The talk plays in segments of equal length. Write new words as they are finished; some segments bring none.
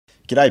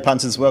G'day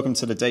punters, welcome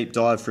to the deep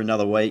dive for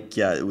another week.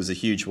 It was a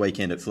huge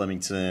weekend at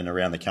Flemington,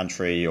 around the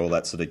country, all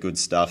that sort of good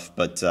stuff,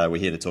 but we're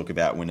here to talk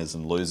about winners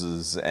and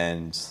losers,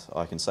 and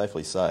I can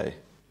safely say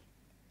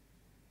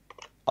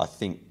I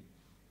think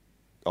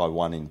I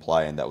won in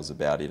play and that was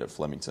about it at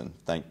Flemington.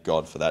 Thank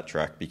God for that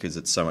track because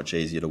it's so much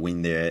easier to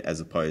win there as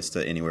opposed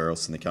to anywhere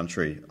else in the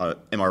country.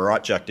 Am I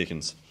right, Jack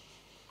Dickens?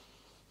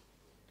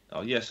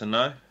 Oh, yes and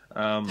no.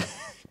 We're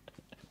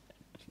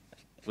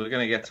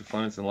going to get to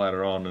Flemington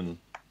later on, and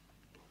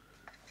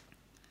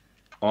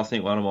I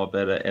think one of my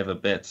better ever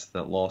bets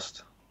that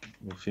lost,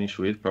 we'll finish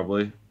with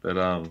probably. But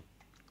it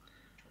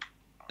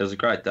was a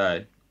great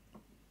day,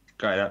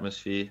 great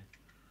atmosphere.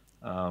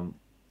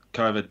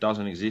 COVID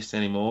doesn't exist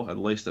anymore, at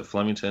least at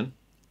Flemington.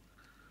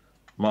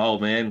 My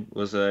old man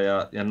was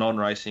a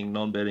non-racing,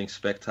 non-betting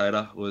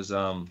spectator, was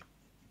blown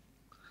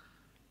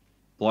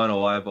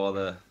away by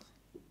the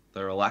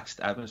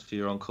relaxed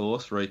atmosphere on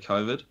course,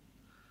 re-COVID.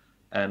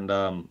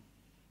 And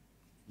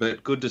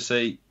but good to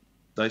see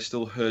they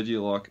still heard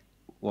you like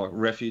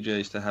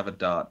refugees to have a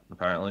dart,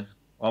 apparently.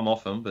 I'm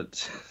off them,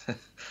 but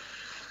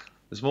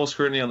there's more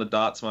scrutiny on the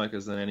dart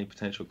smokers than any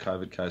potential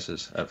COVID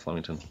cases at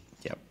Flemington.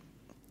 Yep.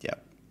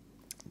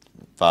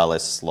 Far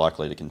less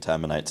likely to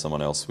contaminate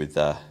someone else with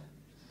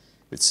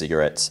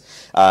cigarettes.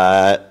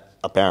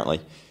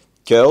 Apparently.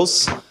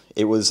 Girls,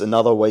 it was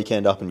another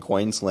weekend up in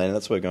Queensland.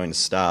 That's where we're going to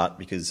start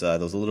because there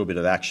was a little bit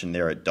of action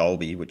there at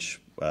Dalby, which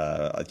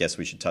I guess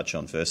we should touch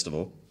on first of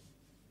all.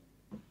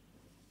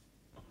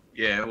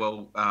 Yeah,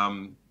 well,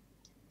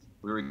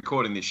 we're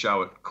recording this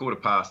show at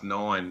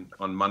 9:15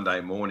 on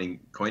Monday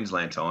morning,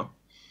 Queensland time.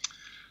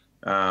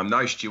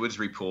 No stewards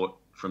report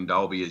from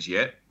Dalby as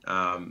yet.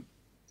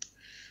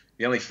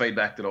 The only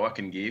feedback that I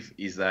can give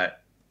is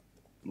that,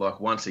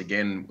 once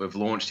again, we've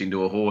launched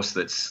into a horse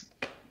that's,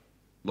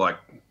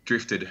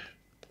 drifted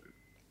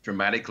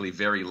dramatically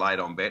very late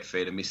on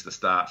Betfair to miss the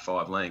start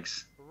 5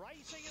 lengths,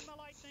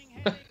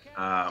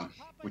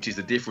 which is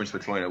the difference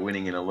between a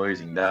winning and a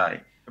losing day.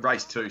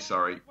 Race 2,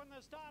 sorry.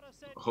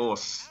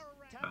 Horse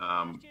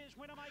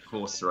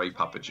 3,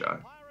 Papa Joe.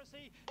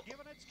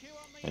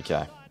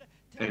 Okay.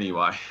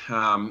 Anyway,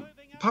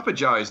 Papa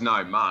Joe's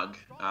no mug.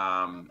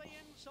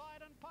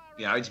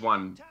 He's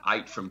won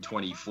 8 from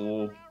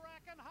 24.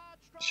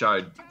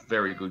 Showed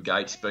very good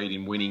gate speed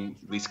in winning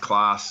this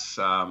class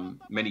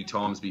many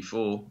times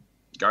before.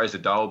 Goes to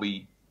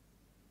Dalby,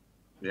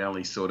 the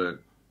only sort of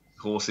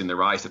horse in the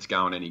race that's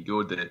going any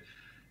good. The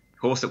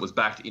horse that was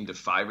backed into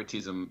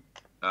favouritism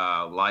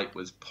late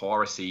was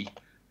Piracy.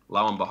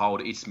 Lo and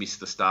behold, it's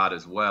missed the start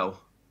as well.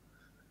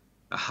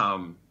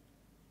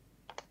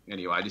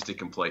 Anyway, just a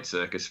complete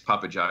circus.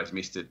 Papa Joe's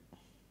missed it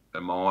a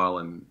mile,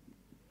 and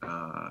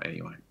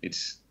anyway,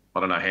 I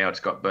don't know how it's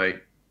got beat.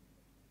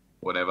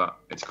 Whatever,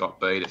 it's got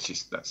beat. It's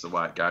just that's the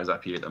way it goes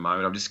up here at the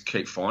moment. I just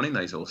keep finding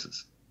these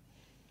horses.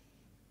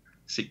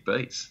 Sick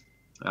beats.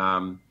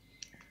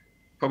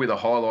 Probably the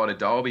highlight of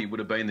Dalby would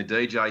have been the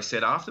DJ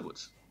set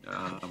afterwards.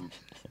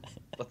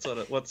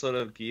 What sort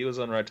of gear was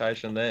on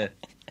rotation there?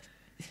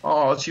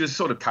 Oh, she was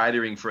sort of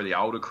catering for the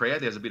older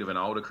crowd. There's a bit of an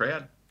older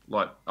crowd.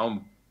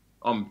 I'm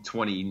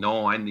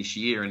 29 this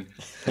year, and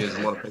there's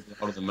a lot of people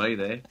older than me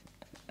there.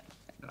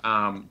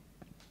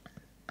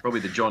 Probably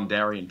the John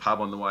Darien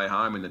pub on the way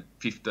home and the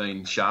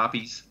 15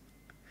 Sharpies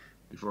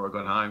before I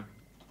got home,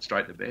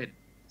 straight to bed.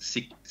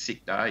 Sick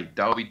day.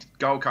 Dalby,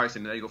 Gold Coast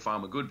and Eagle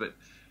Farm were good, but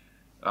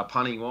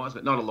punting wise,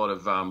 but not a lot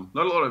of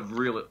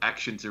real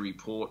action to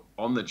report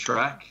on the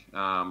track.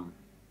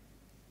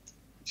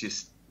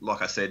 Just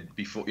like I said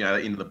before,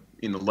 in the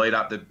lead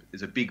up,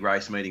 there's a big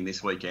race meeting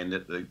this weekend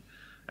at the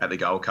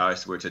Gold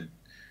Coast where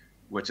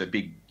it's a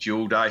big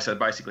dual day. So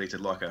basically, it's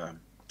like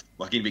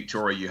in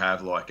Victoria, you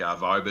have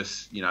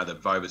Vobis, the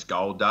Vobis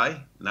Gold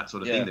Day and that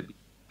sort of thing, the big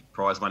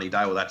prize money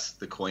day. Well, that's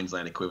the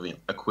Queensland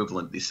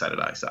equivalent this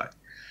Saturday. So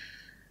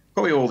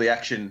probably all the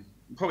action,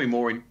 probably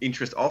more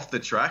interest off the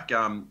track.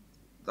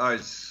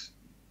 Those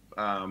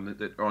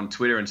that are on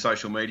Twitter and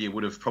social media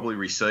would have probably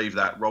received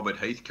that Robert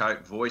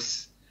Heathcote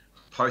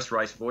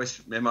post-race voice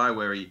memo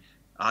where he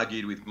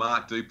argued with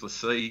Mark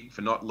Duplessis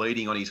for not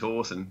leading on his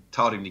horse and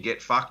told him to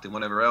get fucked and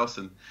whatever else.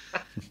 And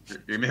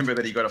remember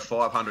that he got a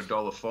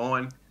 $500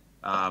 fine.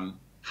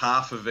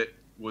 Half of it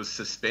was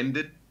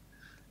suspended.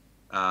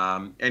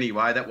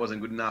 Anyway, that wasn't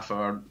good enough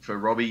for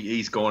Robbie.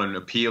 He's gone and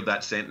appealed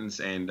that sentence,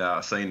 and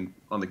seen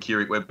on the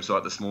Keurig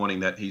website this morning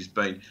that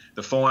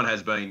the fine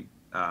has been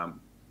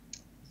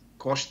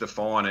quashed, the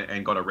fine,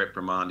 and got a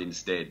reprimand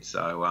instead.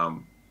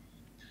 So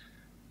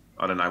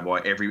I don't know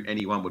why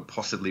anyone would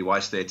possibly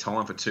waste their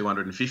time for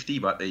 250,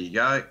 but there you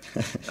go.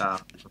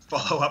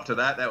 Follow up to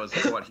that was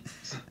quite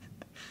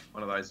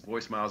one of those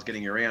voicemails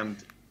getting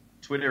around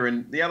Twitter.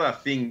 And the other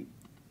thing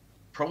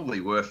probably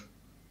worth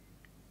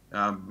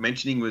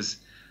mentioning was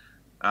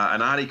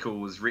an article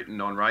was written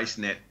on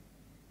RaceNet,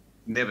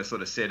 never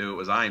sort of said who it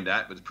was aimed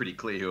at, but it's pretty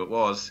clear who it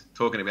was,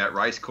 talking about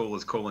race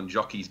callers calling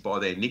jockeys by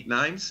their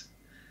nicknames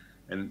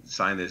and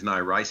saying there's no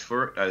race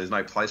for it, there's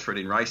no place for it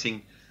in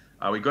racing.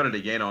 We got it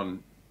again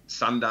on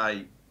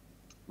Sunday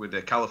with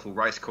the colourful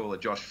race caller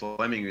Josh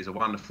Fleming, who's a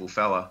wonderful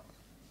fella.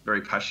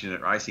 very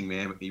passionate racing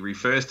man. He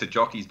refers to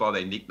jockeys by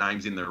their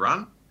nicknames in the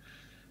run.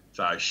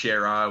 So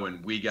Shero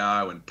and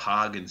Wiggo and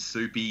Pug and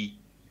Soupy.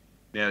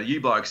 Now,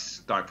 you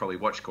blokes don't probably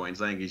watch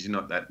Queensland because you're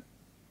not that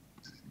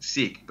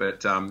sick.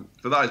 But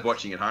for those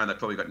watching at home, they've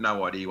probably got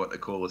no idea what the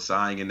caller's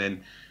saying. And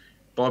then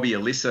Bobby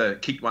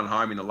Alyssa kicked one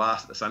home in the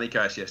last at the Sunny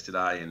Coast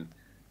yesterday. And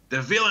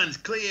the villain's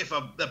clear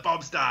for the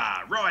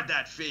Bobstar. Ride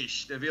that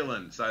fish, the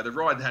villain. So the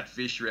Ride That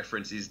Fish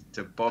reference is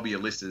to Bobby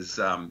Alyssa's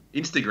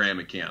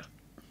Instagram account.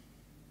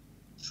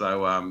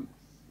 So I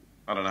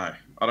don't know.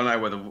 I don't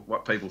know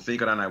what people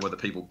think. I don't know whether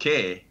people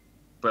care.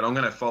 But I'm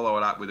going to follow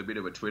it up with a bit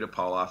of a Twitter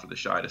poll after the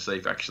show to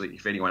see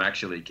if anyone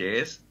actually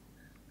cares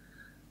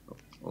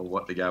or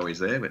what the go is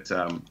there. But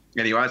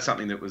anyway, it's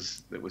something that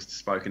was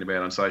spoken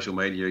about on social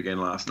media again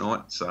last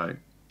night. So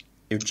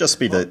it would just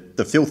be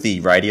the filthy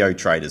radio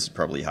traders would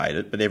probably hate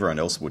it, but everyone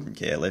else wouldn't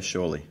care less,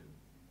 surely.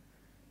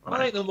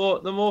 I think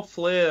the more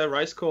flair a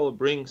race caller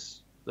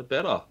brings, the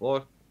better.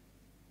 Like,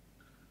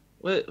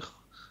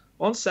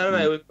 on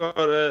Saturday we've got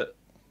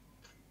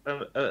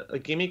a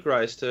gimmick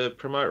race to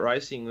promote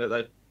racing that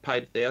they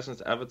paid thousands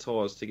to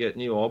advertise to get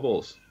new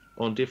eyeballs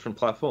on different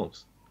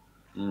platforms.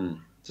 Mm.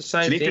 It's the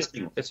same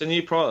thing. It's a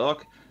new product.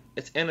 Like,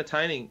 it's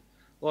entertaining.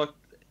 Like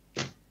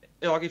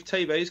if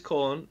TV's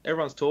calling,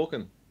 everyone's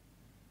talking.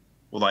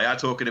 Well, they are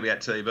talking about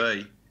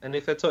TV. And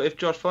if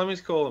Josh Fleming's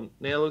calling,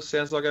 now it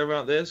sounds like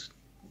everyone out there's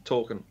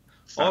talking.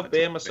 I've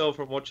banned myself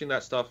from watching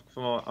that stuff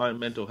for my own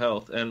mental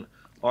health, and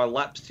I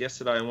lapsed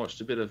yesterday and watched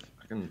a bit of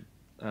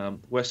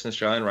Western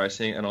Australian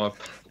racing, and I've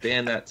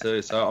banned that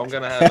too. So I'm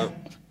going to have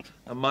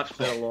a much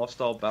better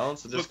lifestyle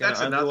balance. I'm just going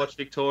to only watch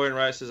Victorian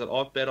races that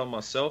I've bet on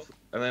myself,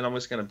 and then I'm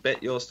just going to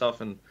bet your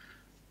stuff and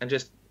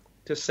just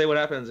see what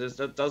happens.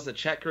 Does the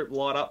chat group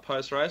light up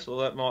post-race? Well,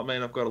 that might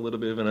mean I've got a little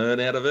bit of an earn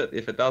out of it.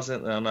 If it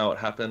doesn't, then I know what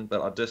happened,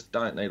 but I just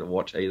don't need to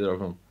watch either of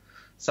them.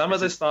 Some of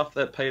the stuff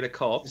that Peter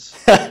cops,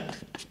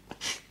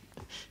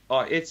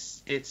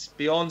 it's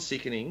beyond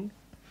sickening.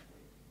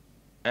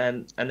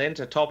 And then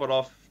to top it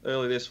off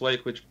early this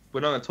week, which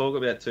we're not going to talk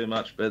about too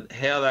much, but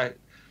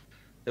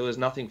there was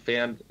nothing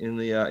found in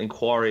the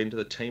inquiry into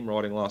the team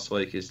riding last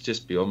week is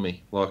just beyond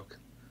me. Like,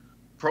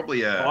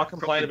 I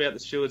complain about the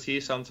stewards here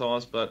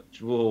sometimes, but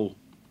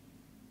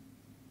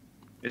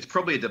it's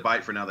probably a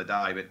debate for another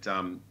day. But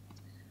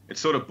it's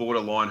sort of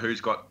borderline.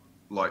 Who's got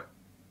I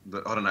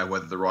don't know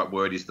whether the right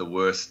word is the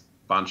worst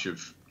bunch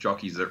of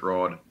jockeys that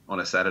ride on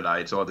a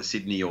Saturday. It's either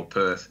Sydney or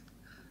Perth.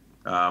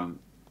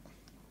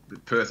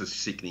 Perth is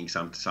sickening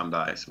some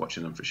days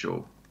watching them for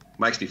sure.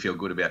 Makes me feel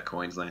good about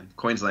Queensland.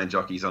 Queensland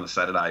jockeys on a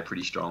Saturday are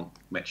pretty strong,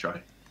 Metro.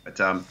 But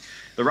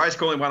the race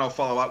calling one I'll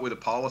follow up with a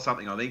poll or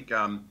something, I think,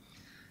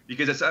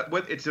 because is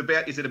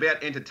it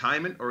about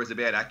entertainment or is it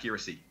about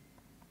accuracy?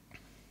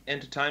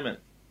 Entertainment.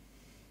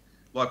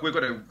 Like, we've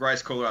got a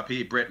race caller up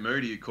here, Brett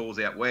Moody, who calls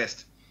out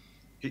West.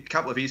 A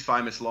couple of his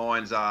famous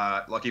lines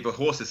are, like, if a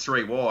horse is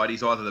 3 wide,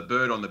 he's either the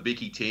bird on the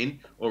Bicky tin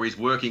or he's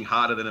working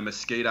harder than a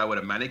mosquito at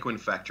a mannequin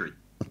factory.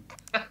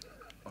 I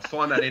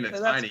find that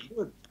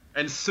entertaining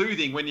and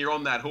soothing when you're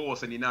on that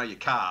horse and you know you're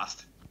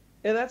cast.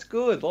 Yeah, that's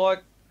good.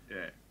 Like,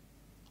 yeah,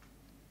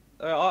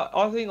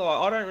 I think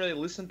I don't really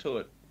listen to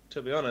it,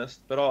 to be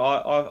honest, but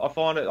I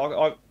find it.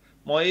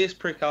 My ears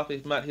prick up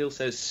if Matt Hill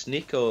says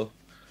snick or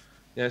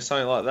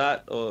something like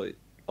that. Or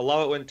I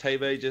love it when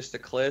TV just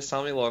declares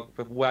something like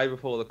way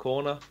before the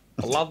corner.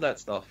 I love that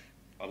stuff.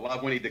 I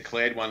love when he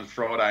declared one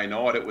Friday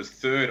night. It was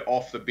third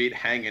off the bit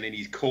hanging, and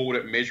he's called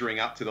it measuring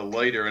up to the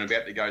leader and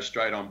about to go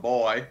straight on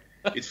by.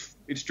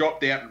 It's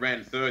dropped out and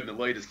ran third, and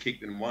the leader's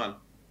kicked and won.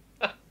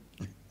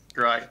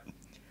 Great.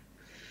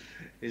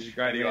 He's a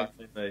great anyway,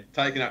 guy.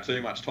 Taking up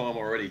too much time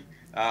already.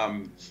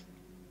 I'll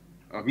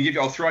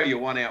throw you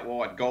one out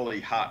wide. Golly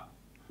Hutt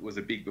was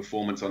a big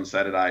performance on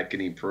Saturday. It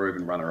can improve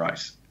and run a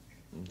race.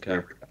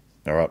 Okay.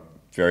 All right.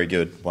 Very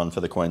good. One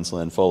for the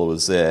Queensland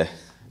followers there.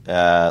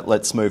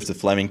 Let's move to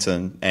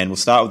Flemington, and we'll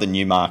start with the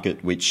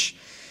Newmarket, which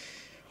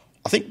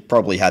I think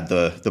probably had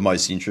the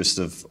most interest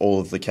of all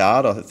of the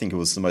card. I think it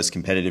was the most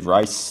competitive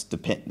race,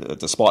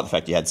 despite the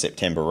fact you had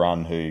September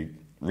Run, who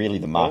really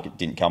the market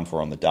didn't come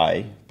for on the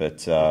day.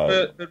 But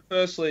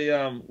firstly,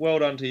 well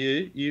done to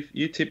you.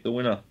 You tipped the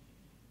winner.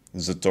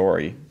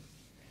 Zatori.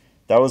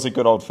 That was a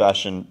good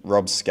old-fashioned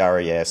Rob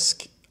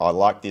Scurry-esque. I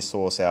liked this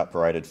horse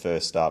outparaded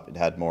first up. It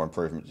had more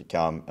improvement to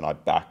come, and I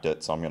backed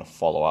it, so I'm going to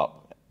follow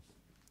up.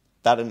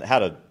 That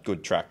had a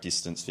good track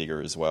distance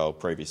figure as well,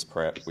 previous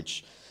prep,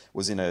 which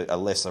was in a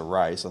lesser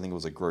race. I think it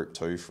was a Group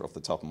 2 off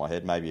the top of my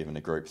head, maybe even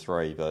a Group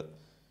 3, but...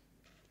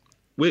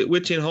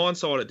 Which in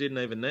hindsight it didn't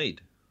even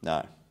need.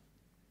 No.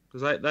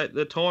 Because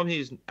the time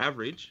he's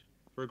average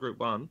for a Group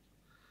 1,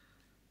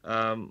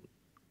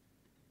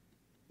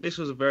 this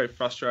was a very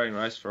frustrating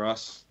race for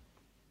us.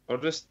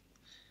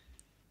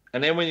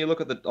 And then when you look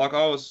at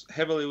I was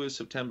heavily with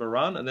September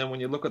Run, and then when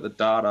you look at the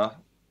data,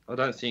 I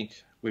don't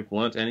think we've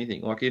learnt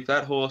anything. Like, if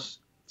that horse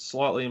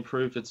slightly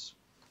improved if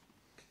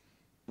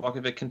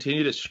it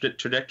continued its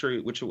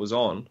trajectory which it was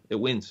on, it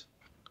wins.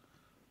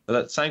 But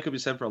that same could be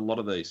said for a lot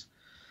of these.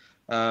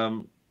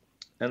 And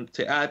And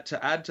to add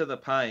to the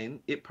pain,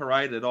 it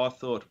paraded, I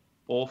thought,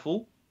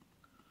 awful,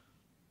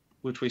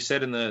 which we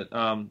said in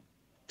the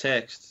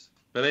text.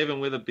 But even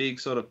with a big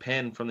sort of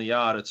pen from the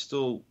yard, it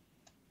still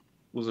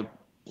was a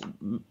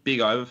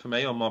big over for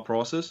me on my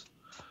prices,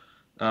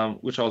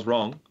 which I was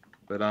wrong.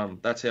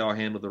 But that's how I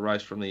handled the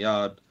race from the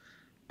yard.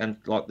 And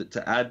like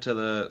to add to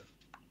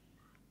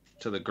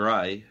the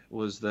grey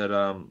was that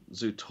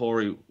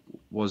Zutori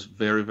was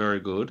very, very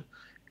good,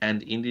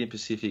 and Indian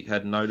Pacific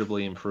had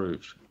notably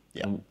improved.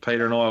 Yeah. And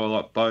Peter and I were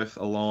like both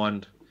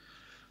aligned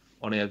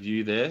on our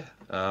view there.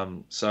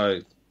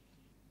 So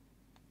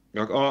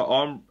like,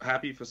 I'm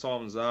happy for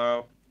Simon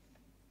Zara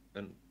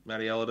and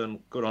Matty Ellerton.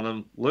 Good on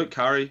him. Luke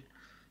Curry,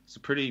 it's a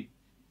pretty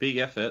big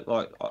effort.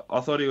 Like I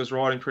thought he was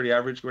riding pretty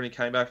average when he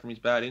came back from his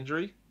bad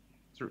injury.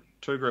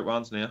 2 Group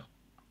 1s now.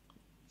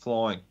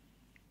 Flying.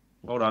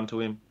 Well done to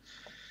him.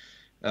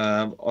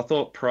 I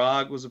thought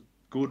Prague was a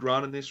good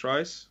run in this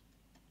race.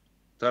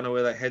 Don't know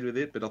where they head with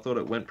it, but I thought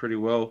it went pretty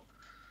well.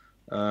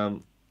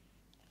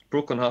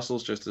 Brooklyn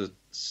Hustle's just a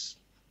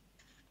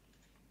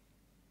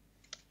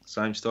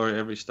same story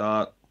every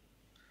start.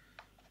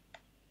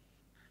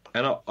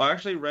 And I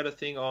actually read a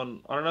thing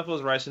on, I don't know if it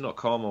was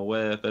racing.com or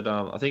where, but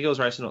I think it was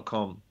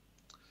racing.com.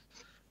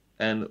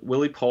 And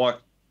Willie Pike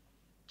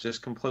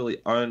just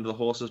completely owned the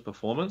horse's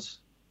performance.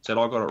 Said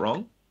I got it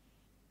wrong.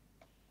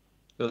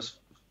 It was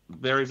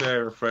very,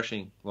 very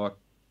refreshing. Like,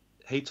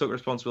 he took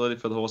responsibility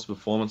for the horse's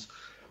performance.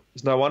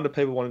 There's no wonder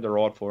people wanted to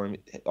ride for him.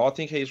 I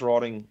think he's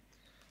riding.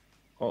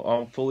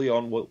 I'm fully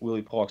on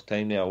Willie Pike's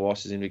team now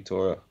whilst he's in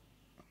Victoria.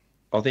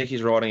 I think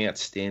he's riding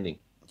outstanding.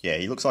 Yeah,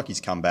 he looks like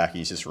he's come back.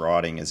 He's just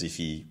riding as if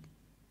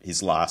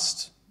his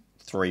last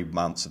 3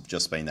 months have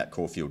just been that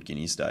Caulfield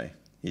Guineas Day.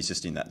 He's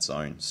just in that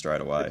zone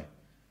straight away.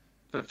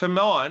 But for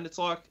mine, it's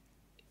like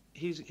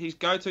his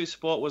go-to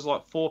spot was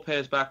like 4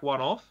 pairs back, 1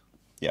 off.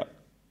 Yeah.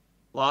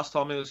 Last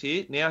time he was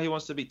here. Now he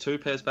wants to be 2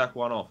 pairs back,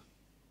 1 off.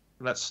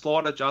 And that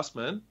slight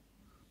adjustment,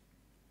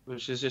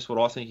 which is just what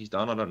I think he's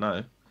done, I don't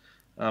know,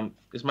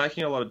 is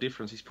making a lot of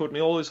difference. He's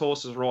putting all his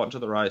horses right into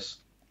the race.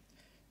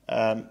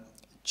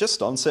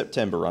 Just on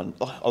September Run,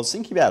 I was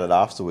thinking about it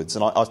afterwards,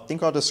 and I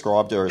think I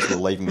described her as we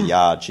were leaving the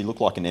yard. She looked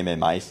like an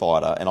MMA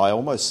fighter, and I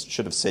almost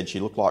should have said she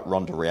looked like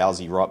Ronda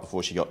Rousey right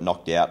before she got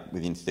knocked out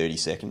within 30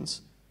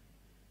 seconds.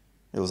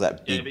 It was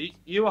that big... Yeah, but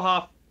you were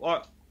half...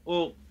 Like,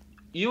 well,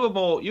 you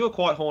were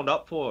quite horned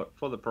up for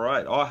the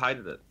parade. I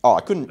hated it. Oh,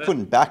 I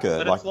couldn't back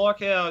her. But it's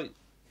like how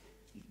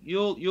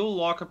you'll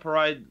like a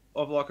parade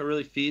of like a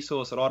really fierce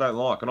horse that I don't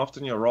like, and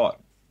often you're right.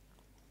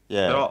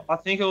 Yeah. But I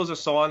think it was a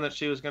sign that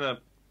she was going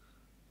to...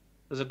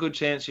 There's a good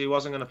chance she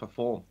wasn't going to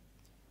perform,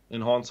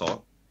 in hindsight.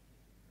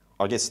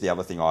 I guess the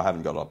other thing, I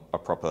haven't got a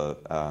proper...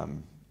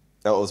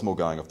 it was more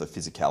going off the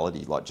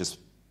physicality. Like, just,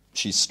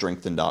 she's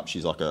strengthened up.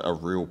 She's like a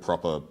real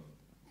proper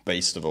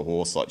beast of a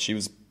horse. Like, she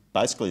was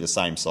basically the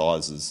same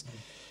size as,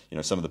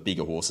 some of the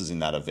bigger horses in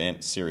that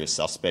event. Serious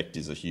Suspect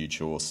is a huge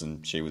horse,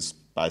 and she was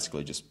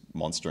basically just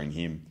monstering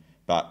him.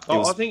 But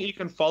I think you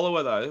can follow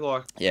her, though.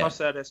 Like, trust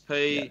that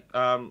SP.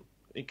 Yeah.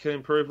 It can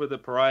improve with the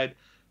parade.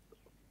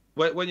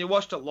 When you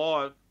watched it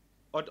live,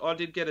 I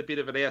did get a bit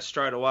of it out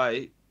straight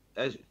away.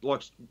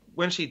 Like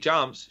when she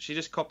jumps, she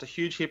just copped a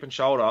huge hip and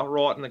shoulder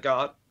right in the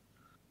gut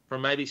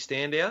from maybe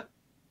stand out.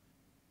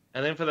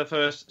 And then for the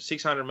first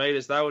 600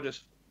 metres, they were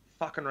just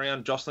fucking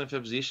around jostling for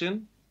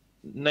position.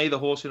 Neither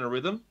horse in a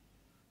rhythm.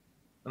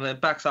 And then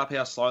it backs up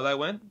how slow they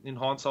went in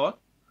hindsight.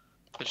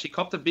 But she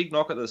copped a big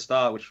knock at the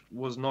start, which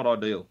was not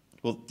ideal.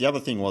 Well, the other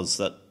thing was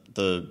that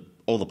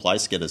all the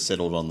place getters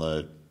settled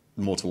on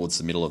more towards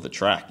the middle of the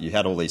track. You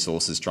had all these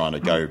horses trying to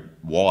go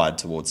wide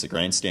towards the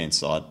grandstand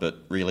side, but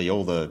really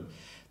all the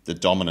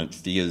dominant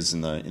figures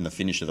in the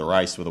finish of the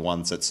race were the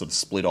ones that sort of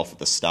split off at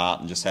the start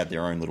and just had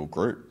their own little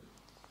group.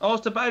 I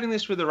was debating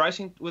this with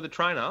the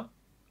trainer.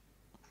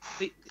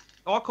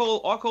 I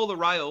call the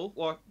rail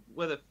like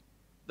where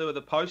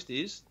the post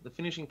is, the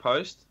finishing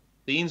post,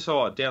 the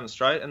inside down the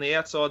straight, and the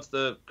outside's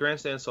the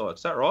grandstand side.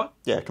 Is that right?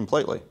 Yeah,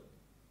 completely.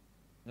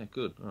 Yeah,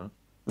 good. All right.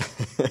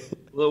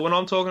 Well, when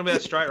I'm talking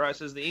about straight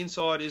races, the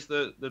inside is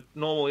the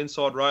normal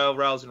inside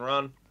rails and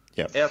run.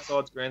 Yep.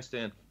 Outside's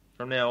grandstand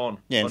from now on.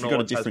 Yeah, if you've got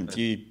a different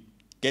view,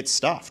 get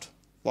stuffed.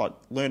 Like,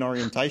 learn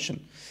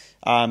orientation.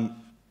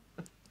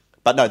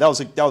 But no, that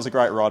was a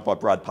great ride by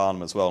Brad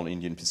Parnham as well in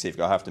Indian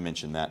Pacific. I have to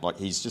mention that. Like,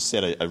 he's just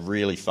set a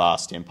really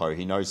fast tempo.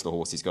 He knows the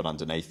horse he's got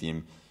underneath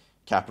him.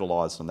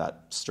 Capitalised on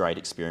that straight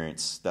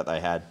experience that they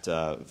had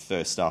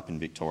first up in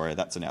Victoria.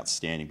 That's an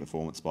outstanding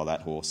performance by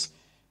that horse.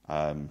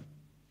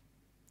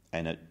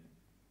 And it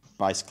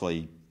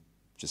basically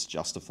just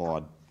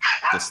justified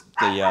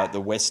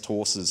the West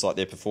horses. Like,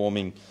 they're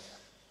performing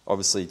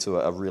obviously to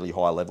a really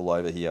high level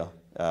over here.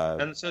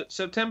 And so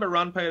September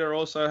Run, Peter,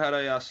 also had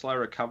a slow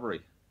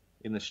recovery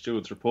in the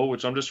Stewards report,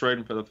 which I'm just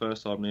reading for the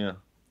first time now.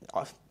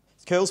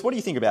 Curls, what do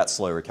you think about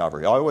slow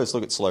recovery? I always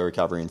look at slow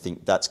recovery and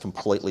think that's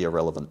completely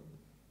irrelevant.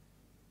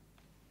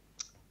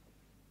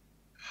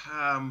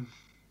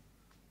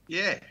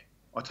 Yeah,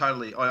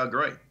 I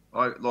agree.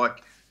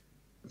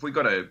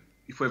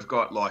 If we've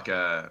got like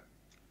a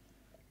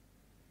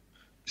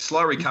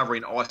slow recovery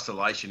in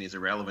isolation is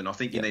irrelevant. I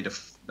think you need to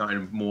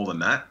know more than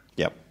that.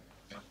 Yep.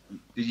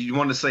 Did you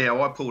want to see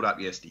how I pulled up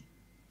yesterday?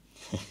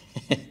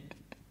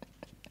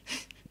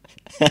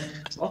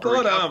 I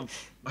thought I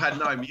had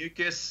no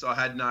mucus. I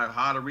had no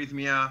heart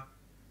arrhythmia.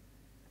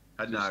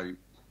 Had no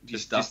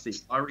just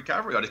slow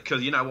recovery.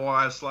 Because you know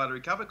why I was slow to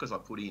recover? Because I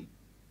put in.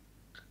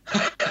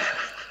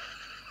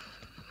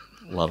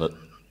 Love it.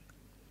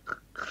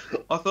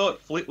 I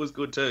thought Flit was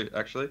good too,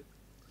 actually.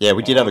 Yeah,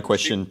 we did have a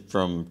question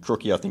from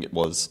Crookie, I think it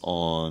was,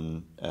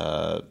 on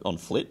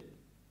Flit.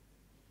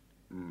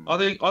 I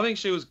think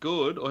she was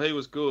good, or he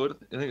was good.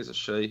 I think it's a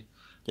she.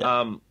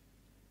 Yeah.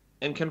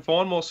 And can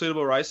find more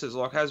suitable races.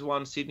 Like has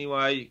won Sydney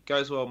Way,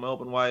 goes well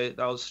Melbourne Way.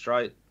 That was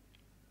straight.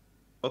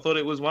 I thought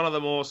it was one of the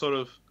more sort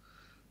of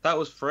that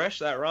was fresh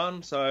that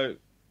run. So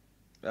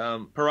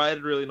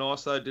paraded really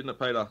nice though, didn't it,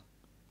 Peter?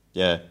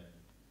 Yeah.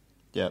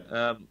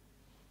 Yeah.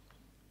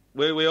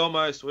 We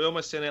almost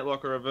sent out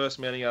like a reverse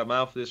mounting out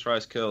mail for this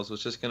race, Curls. It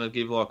was just going to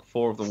give like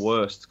 4 of the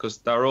worst because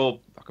they're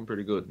all fucking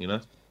pretty good, you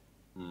know.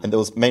 And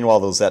meanwhile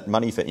there was that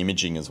money for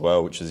imaging as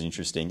well, which is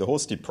interesting. The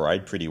horse did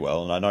parade pretty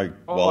well, and I know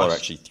Waller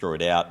actually threw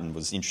it out and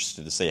was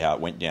interested to see how it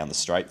went down the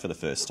straight for the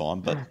first time.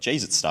 But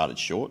geez, it started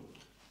short.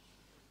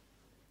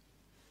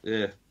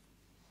 Yeah.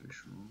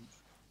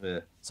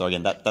 So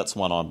again, that's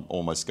one I'm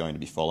almost going to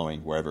be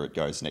following wherever it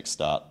goes next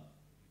start,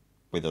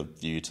 with a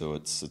view to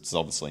it's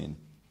obviously in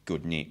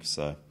good nick.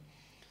 So.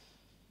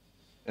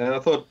 And I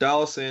thought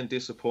Dalasan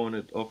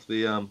disappointed off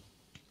the.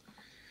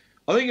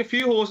 I think a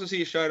few horses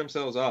here showed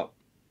themselves up.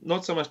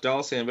 Not so much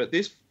Dalasan, but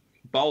this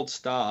Bold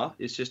Star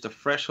is just a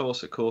fresh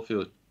horse at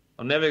Caulfield.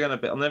 I'm never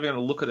gonna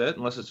look at it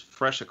unless it's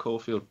fresh at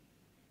Caulfield.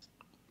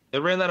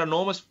 It ran that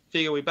enormous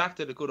figure. We backed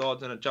it at good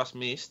odds and it just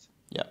missed.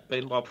 Yeah.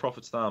 Beaten by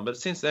Prophet's Thumb, but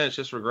since then it's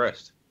just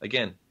regressed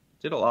again.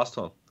 Did it last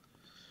time.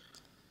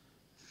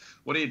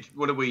 What are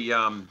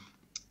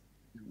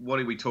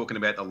we talking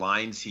about the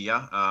lanes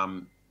here?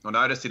 I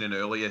noticed in an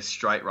earlier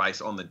straight race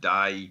on the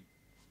day,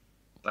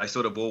 they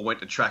sort of all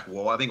went to track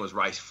Y. I think it was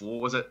race 4,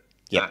 was it?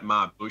 Yep. That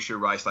Mar Busher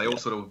race. They all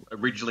sort of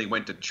originally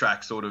went to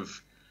track sort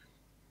of,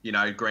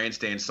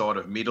 grandstand side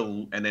of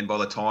middle, and then by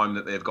the time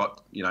that they've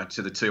got,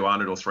 to the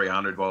 200 or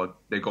 300,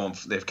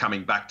 they're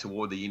coming back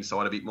toward the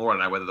inside a bit more. I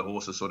don't know whether the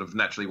horses sort of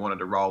naturally wanted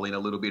to roll in a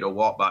little bit or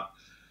what, but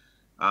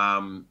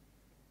a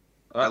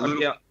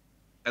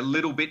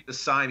little bit the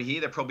same here.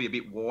 They're probably a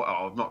bit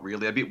not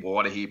really, a bit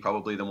wider here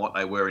probably than what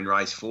they were in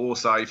race 4.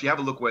 So if you have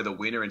a look where the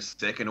winner and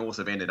second horse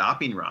have ended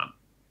up in run,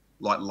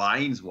 like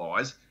lanes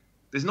wise,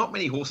 there's not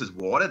many horses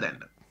wider than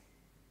them,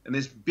 and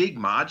there's big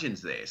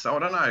margins there. So I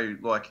don't know,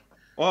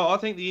 Well, I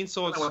think the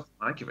inside.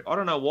 I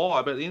don't know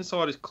why, but the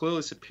inside is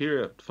clearly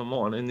superior for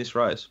mine in this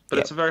race. But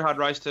it's a very hard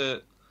race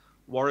to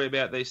worry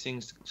about these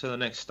things to the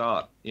next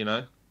start.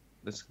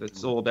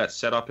 It's all about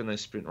setup in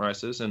these sprint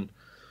races, and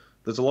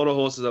there's a lot of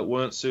horses that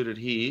weren't suited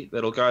here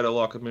that'll go to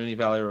like a Moonee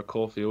Valley or a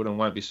Caulfield and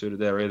won't be suited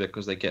there either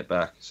because they get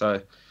back.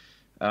 So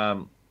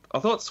I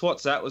thought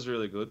Swat's that was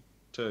really good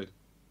too.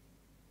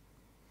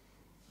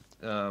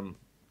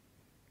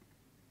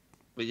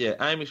 But yeah,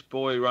 Amish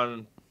Boy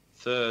running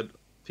third,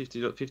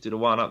 50 to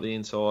 1 up the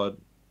inside.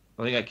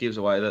 I think that gives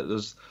away that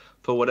there's,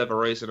 for whatever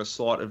reason, a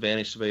slight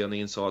advantage to be on the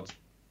inside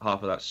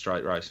half of that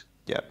straight race.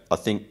 Yeah, I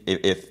think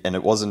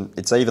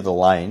it's either the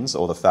lanes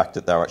or the fact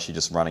that they were actually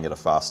just running at a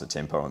faster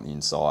tempo on the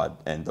inside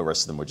and the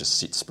rest of them were just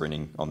sit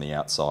sprinting on the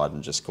outside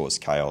and just cause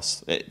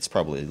chaos. It's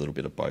probably a little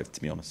bit of both,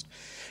 to be honest.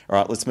 All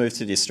right, let's move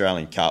to the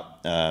Australian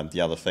Cup,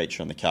 the other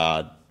feature on the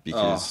card,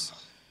 because...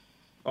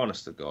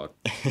 honest to God.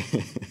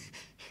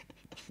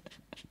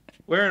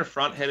 We're in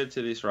front headed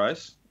to this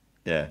race.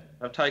 Yeah.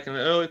 I've taken an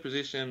early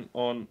position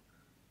on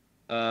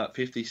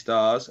 50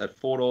 stars at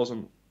 $4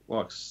 and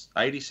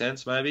 80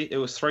 cents maybe. It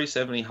was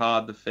 $3.70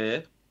 hard the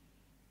fare.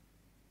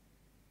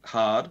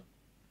 Hard.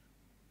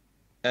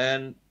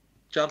 And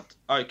jumped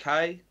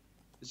okay.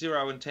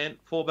 0 and 10.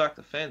 4 back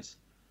the fence.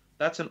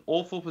 That's an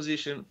awful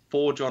position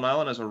for John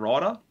Allen as a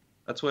rider.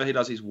 That's where he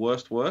does his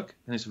worst work.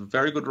 And he's a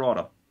very good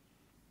rider.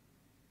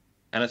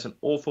 And it's an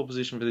awful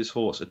position for this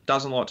horse. It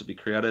doesn't like to be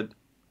created.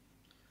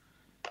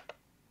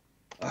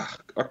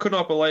 I could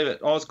not believe it.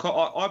 I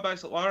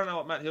basically, I don't know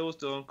what Matt Hill was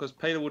doing because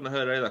Peter wouldn't have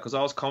heard it either because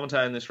I was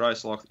commentating this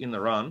race like in the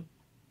run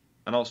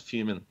and I was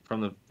fuming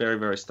from the very,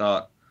 very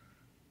start.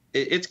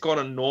 It's got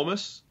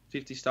enormous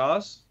 50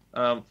 stars.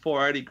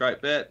 480,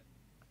 great bet.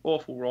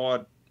 Awful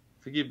ride.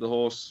 Forgive the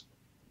horse.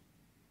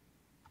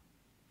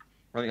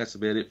 I think that's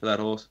about it for that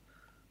horse.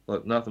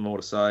 Look, nothing more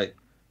to say.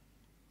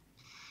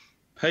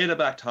 Peter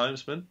backed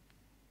Homesman.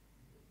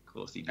 Of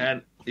course he did.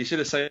 And you should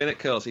have seen it,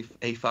 Curls.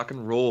 He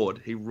fucking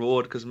roared. He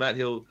roared because Matt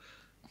Hill...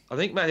 I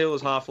think Matt Hill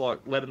was half like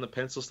letting the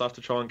pencil stuff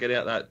to try and get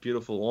out that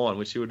beautiful line,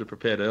 which he would have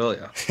prepared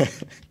earlier.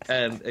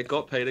 And it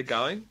got Peter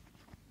going.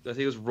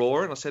 He was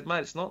roaring. I said, mate,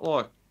 it's not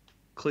like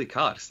clear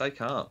cut. Stay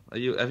calm.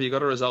 Have you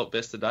got a result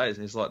best of days?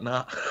 And he's like,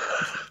 nah.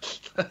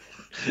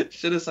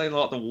 Should have seen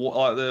like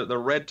the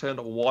red turned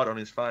to white on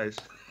his face.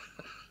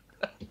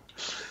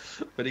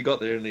 But he got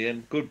there in the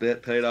end. Good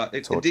bet, Peter.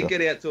 It did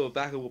get out to a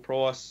backable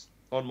price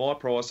on my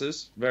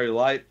prices very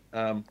late.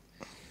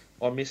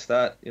 I missed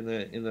that in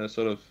the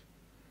sort of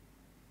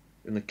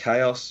in the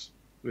chaos,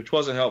 which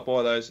wasn't helped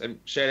by those. And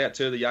shout out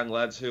to the young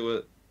lads who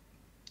were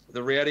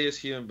the rowdiest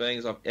human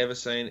beings I've ever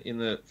seen in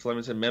the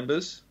Flemington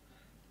members.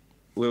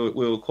 We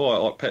were quite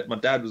like my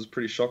dad was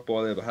pretty shocked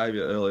by their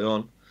behaviour early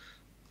on,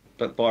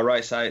 but by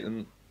race 8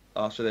 and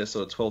after their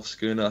sort of 12th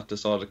schooner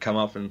decided to come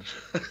up and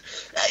how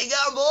you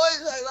going,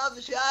 boys? I love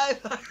the show.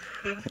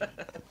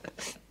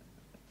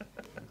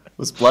 It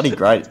was bloody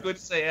great. It's good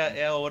to see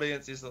our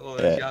audience is all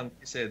those young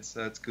kids,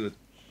 so it's good.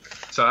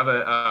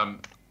 So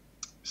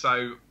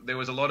so there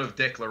was a lot of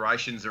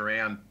declarations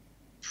around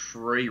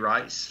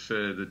pre-race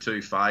for the two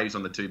faves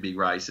on the two big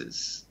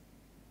races.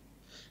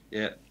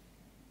 Yeah.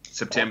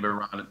 September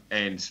run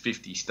and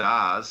 50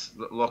 stars.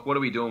 Like, what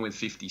are we doing with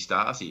 50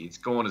 stars here? It's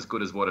gone as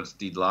good as what it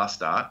did last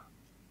start.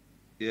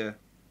 Yeah.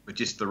 But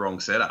just the wrong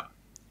setup.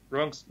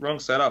 Wrong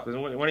setup.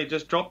 And when he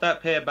just dropped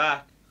that pair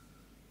back,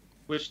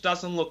 which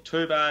doesn't look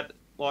too bad,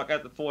 like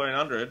at the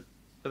 1400,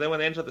 but then when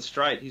they enter the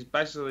straight, he's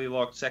basically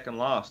like second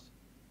last,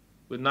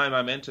 with no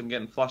momentum,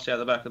 getting flushed out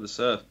the back of the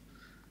surf.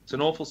 It's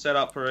an awful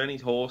setup for any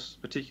horse,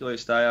 particularly a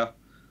stayer.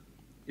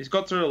 He's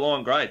got through the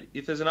line great.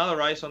 If there's another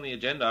race on the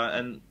agenda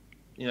and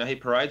he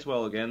parades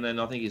well again, then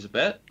I think he's a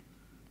bet.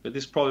 But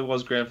this probably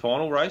was grand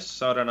final race,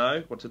 so I don't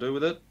know what to do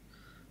with it.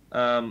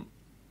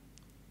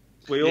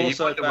 You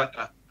sort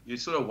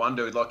of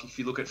wonder, like, if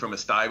you look at it from a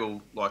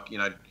stable, like,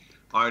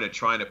 owner,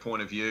 trainer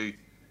point of view, do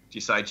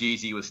you say,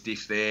 geez, he was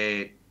stiff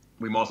there,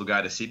 we might as well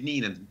go to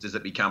Sydney, and does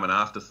it become an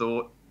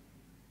afterthought?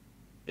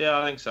 Yeah,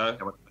 I think so.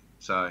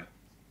 So,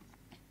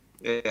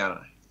 yeah, I don't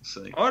know.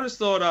 See. I just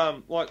thought,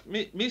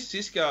 Miss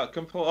Siska,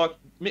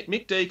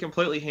 Mick D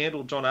completely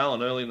handled John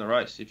Allen early in the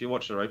race, if you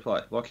watch the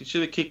replay. Like, he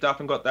should have kicked up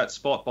and got that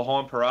spot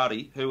behind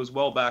Parati, who was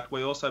well backed.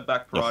 We also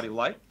backed Parati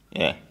late.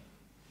 Yeah.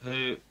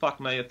 Who, fuck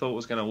me, I thought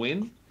was going to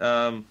win.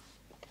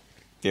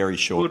 Very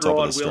short good top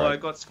ride, of the Willow,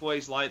 straight. got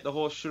squeezed late. The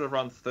horse should have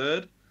run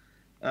third.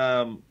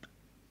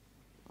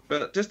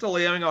 But just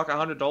allowing like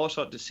 $100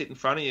 shot to sit in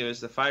front of you as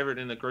the favourite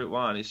in the Group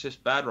 1 is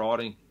just bad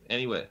riding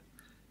anywhere.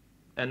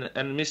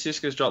 And Miss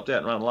Siska's dropped out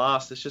and run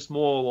last. It's just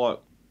more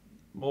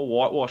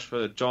whitewash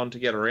for John to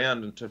get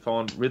around and to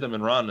find rhythm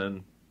and run.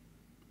 And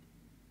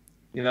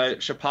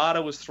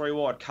Chapada was 3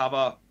 wide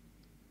cover.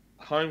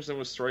 Holmesden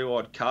was 3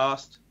 wide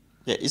cast.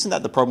 Yeah, isn't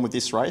that the problem with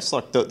this race?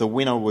 Like the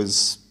winner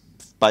was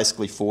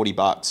basically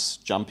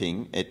 $40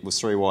 jumping. It was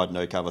 3 wide,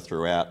 no cover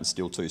throughout, and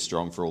still too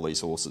strong for all these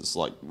horses.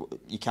 Like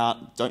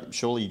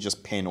surely you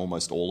just pen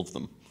almost all of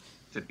them.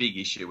 It's a big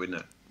issue, isn't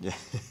it? Yeah.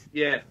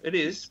 Yeah, it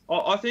is.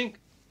 I think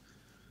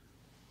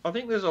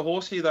there's a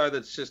horse here though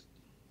that's just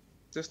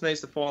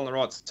needs to find the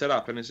right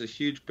setup, and it's a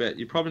huge bet.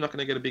 You're probably not going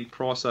to get a big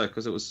price though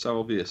because it was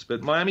so obvious.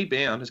 But Miami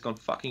Bound has gone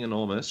fucking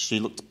enormous. She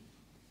looked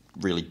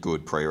really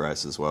good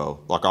pre-race as well.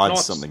 Like I had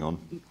something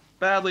on.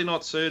 Badly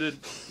not suited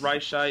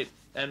race shape,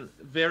 and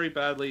very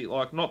badly,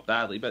 like not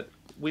badly, but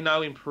we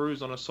know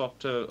improves on a soft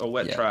to a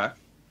wet track.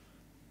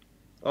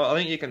 I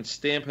think you can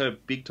stamp her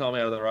big time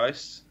out of the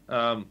race.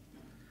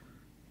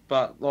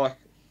 But like,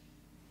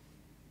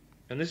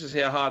 and this is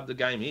how hard the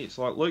game is.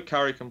 Like Luke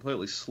Curry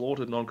completely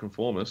slaughtered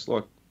nonconformist.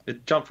 Like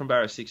it jumped from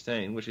barrier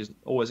 16, which is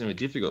always going to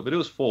be difficult, but it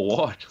was 4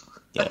 wide.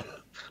 Yeah.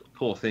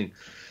 Poor thing.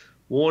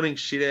 Warning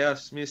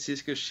shithouse, Miss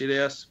Siska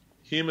shithouse,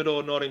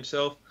 Humidor not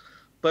himself.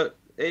 But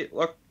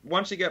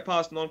once you get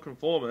past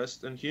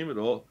nonconformist and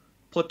Humidor,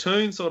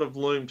 Platoon sort of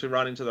loomed to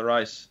run into the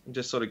race and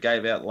just sort of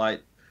gave out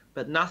late.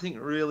 But nothing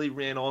really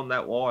ran on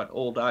that wide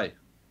all day.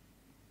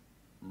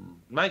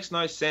 Makes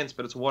no sense,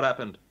 but it's what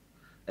happened.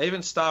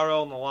 Even Star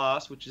L in the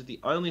last, which is the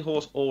only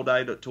horse all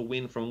day to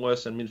win from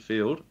worse than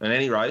midfield in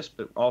any race,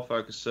 but I'll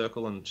focus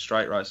circle and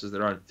straight races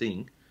their own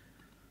thing.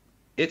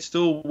 It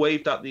still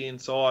weaved up the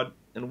inside,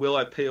 and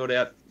Willow peeled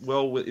out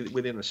well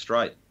within the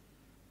straight.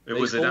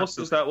 These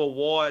horses that were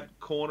wide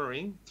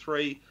cornering,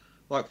 4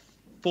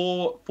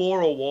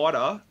 or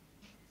wider,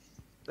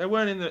 they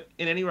weren't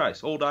in any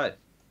race all day.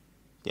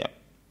 Yeah.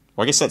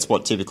 Well, I guess that's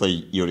what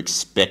typically you would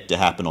expect to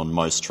happen on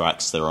most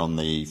tracks. They're on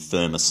the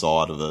firmer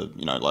side of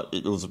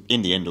it was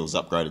in the end it was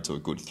upgraded to a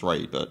good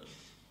 3, but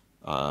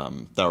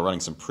they were running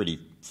some pretty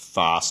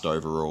fast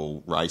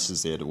overall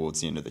races there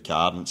towards the end of the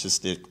card, and it's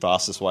just the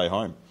fastest way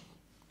home.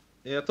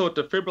 Yeah, I thought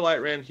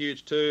Defibrillate ran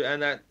huge too,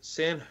 and that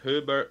San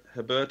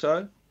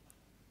Herberto,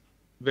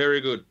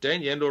 very good.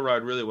 Dan Yendall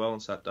rode really well on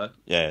Saturday.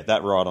 Yeah,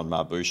 that ride on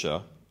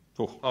Marbusha.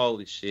 Oh.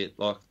 Holy shit.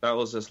 Like, that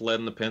was just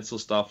lead in the pencil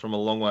stuff from a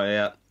long way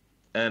out.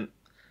 And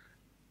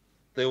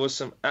there was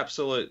some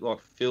absolute,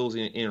 fills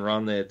in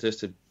run there just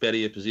to better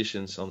your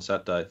positions on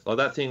Saturday. Like,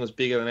 that thing was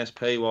bigger than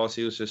SP whilst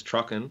he was just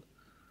trucking.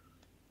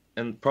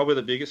 And probably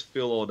the biggest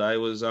fill all day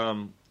was, I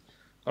don't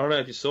know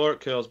if you saw it,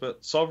 Curls,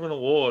 but Sovereign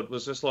Award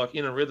was just,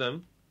 in a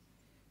rhythm.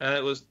 And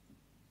it was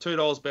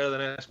 $2 better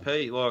than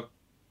SP,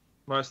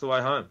 most of the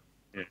way home.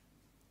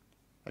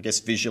 I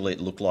guess visually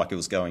it looked like it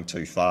was going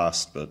too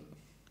fast, but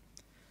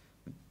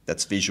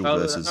that's visual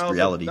versus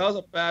reality. That was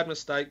a bad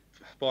mistake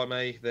by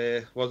me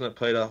there, wasn't it,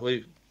 Peter?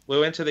 We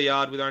went to the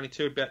yard with only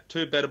two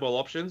bettable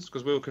options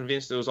because we were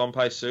convinced it was on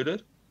pace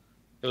suited.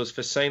 It was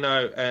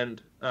Fasino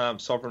and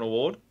Sovereign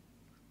Award.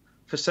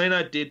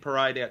 Facino did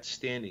parade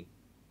outstanding.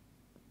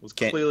 Was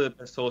clearly the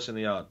best horse in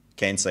the yard.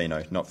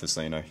 Cancino, not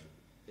Facino.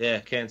 Yeah,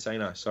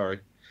 Cancino, sorry.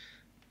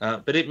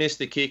 But it missed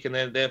the kick, and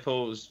then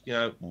therefore was,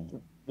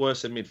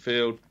 worse in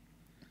midfield.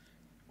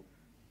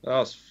 I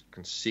was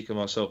fucking sick of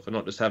myself for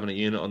not just having a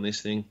unit on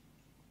this thing.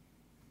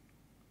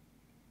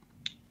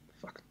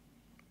 Fuck.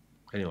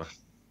 Anyway.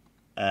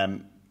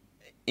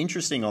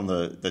 Interesting on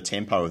the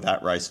tempo of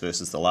that race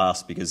versus the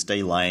last, because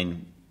D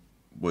Lane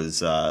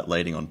was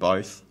leading on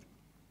both.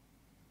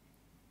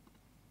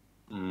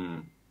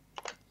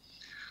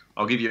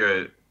 I'll give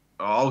you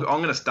I'm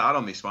going to start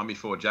on this one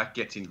before Jack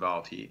gets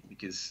involved here,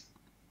 because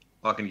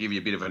I can give you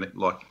a bit of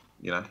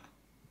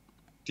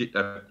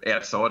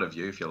outside of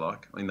you, if you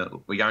like.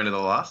 We go into the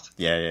last?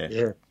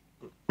 Yeah.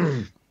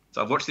 So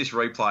I've watched this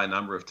replay a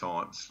number of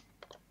times.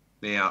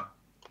 Now,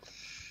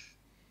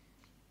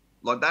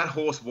 that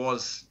horse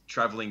was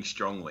travelling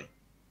strongly,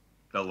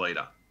 the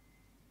leader.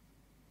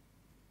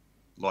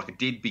 It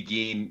did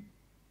begin,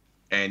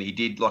 and he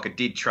did, it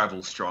did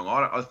travel strong.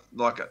 I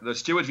the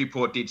stewards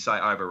report did say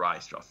over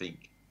raced, I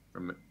think.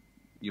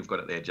 You've got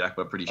it there, Jack,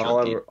 but I'm pretty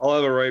sure it did. I'll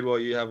have a read while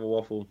you have a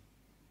waffle.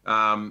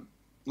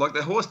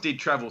 The horse did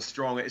travel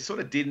strong. It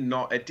sort of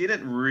it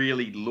didn't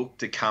really look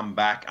to come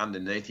back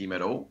underneath him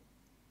at all.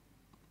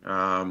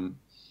 But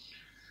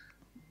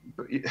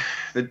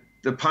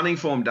the punting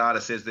form data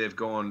says they've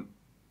gone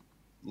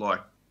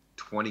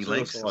 20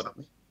 lengths or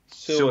something.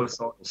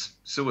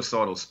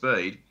 Suicidal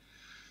speed.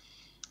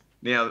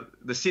 Now,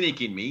 the cynic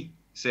in me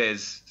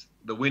says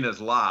the winner's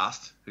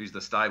last, who's the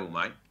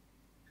stablemate.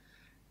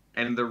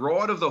 And the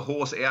ride of the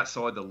horse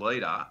outside the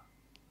leader,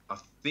 I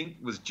think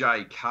was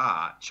Jay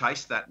Carr,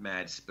 chased that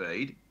mad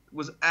speed,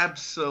 was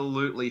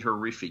absolutely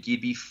horrific.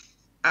 You'd be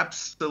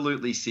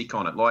absolutely sick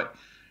on it.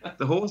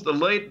 The horse, the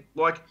lead,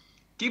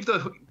 you'd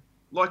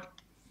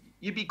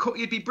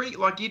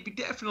be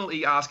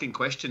definitely asking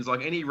questions,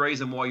 any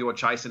reason why you're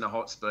chasing a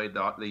hot speed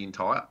the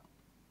entire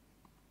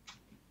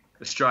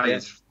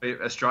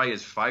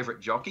Australia's favourite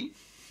jockey.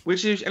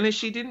 And if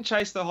she didn't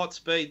chase the hot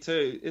speed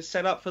too, it's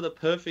set up for the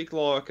perfect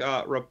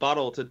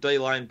rebuttal to D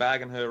Lane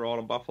bagging her right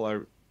on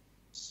Buffalo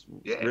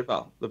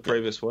River the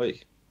previous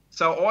week.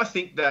 So I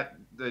think that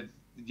the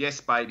Yes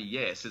Baby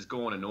Yes has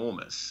gone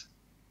enormous.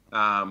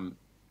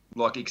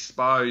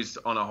 Exposed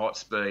on a hot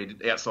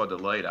speed outside the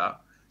leader,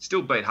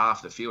 still beat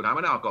half the field. I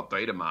know I've got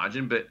beat a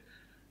margin, but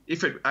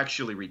if it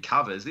actually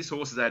recovers, this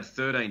horse has had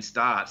 13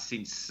 starts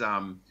since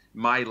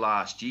May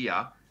last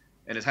year,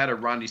 and has had a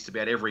run just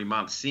about every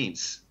month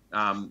since.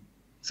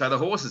 So the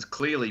horse is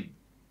clearly,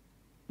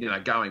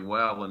 going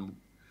well, and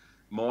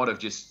might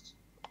have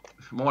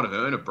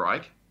earned a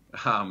break.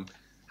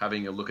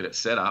 Having a look at its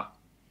setup,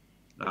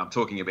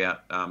 talking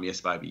about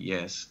Yes Baby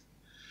Yes.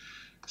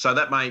 So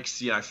that makes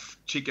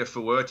Chica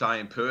Fuerte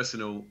and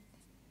Personal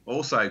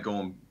also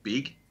gone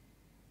big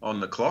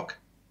on the clock.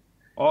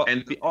 I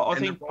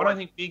don't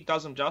think big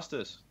does them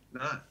justice.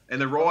 No,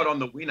 and the ride on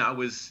the winner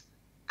was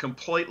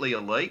completely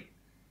elite.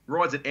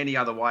 Rides it any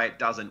other way, it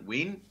doesn't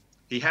win.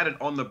 He had it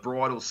on the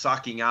bridle,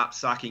 sucking up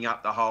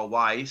the whole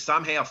way.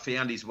 Somehow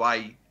found his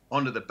way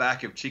onto the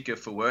back of Chica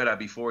Fuerte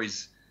before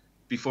he's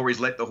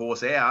let the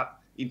horse out.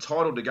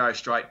 Entitled to go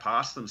straight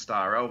past them,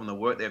 Star Elf, and the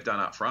work they've done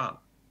up front.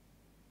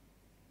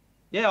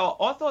 Yeah,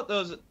 I thought there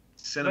was.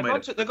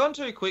 They've gone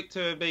too quick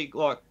to be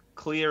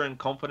clear and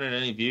confident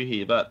in any view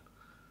here, but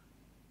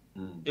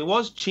it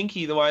was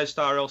chinky the way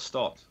Star Elf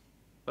stopped.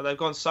 But they've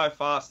gone so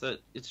fast that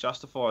it's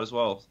justified as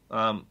well.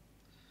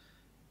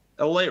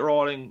 Elite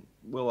riding,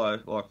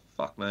 Willow,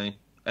 fuck me.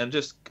 And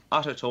just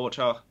utter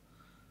torture.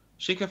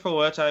 Chica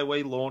Fuerte,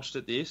 we launched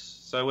at this,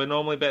 so we're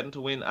normally betting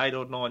to win 8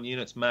 or 9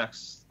 units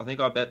max. I think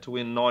I bet to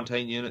win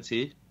 19 units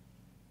here.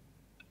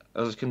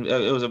 It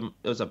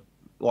was a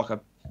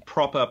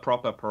proper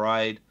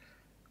parade.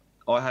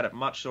 I had it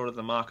much shorter than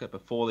the market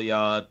before the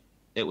yard.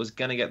 It was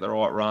going to get the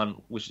right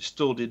run, which it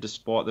still did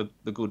despite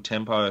the good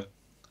tempo.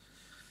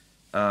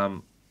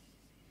 I'm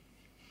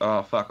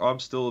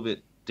still a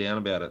bit down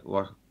about it.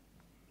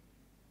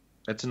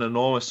 It's an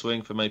enormous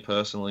swing for me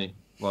personally,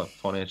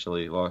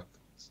 financially,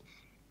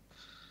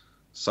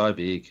 so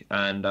big.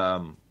 And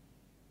now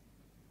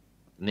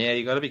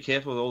you got to be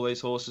careful with all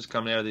these horses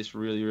coming out of this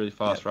really, really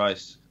fast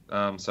race.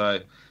 So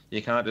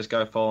you can't just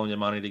go following your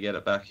money to get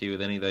it back here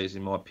with any of these,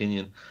 in my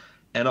opinion.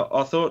 And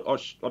I thought I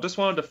just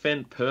want to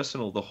defend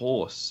Personal, the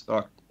horse.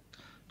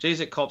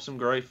 It copped some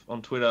grief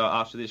on Twitter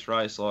after this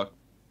race, that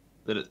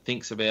it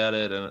thinks about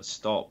it and it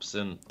stops,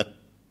 and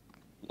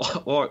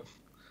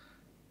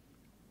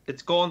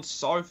it's gone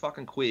so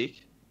fucking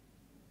quick,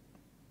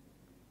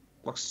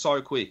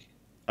 so quick.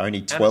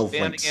 Only 12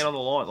 and lengths. Again on the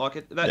line,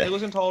 it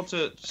wasn't told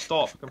to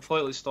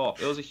completely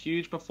stop. It was a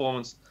huge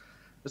performance.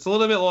 It's a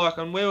little bit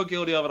and we were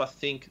guilty of it, I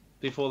think,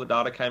 before the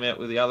data came out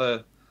with the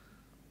other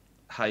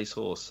Hayes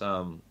horse.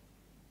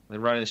 They're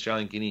running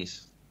Australian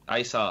Guineas,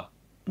 ASAR.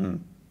 My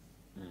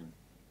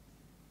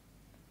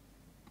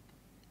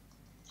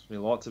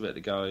light's about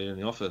to go in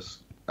the office.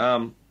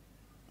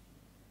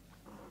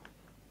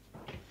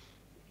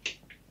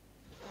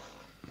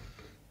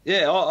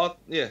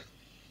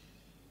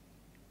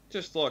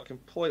 just like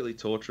completely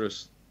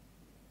torturous.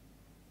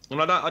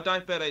 And I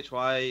don't bet each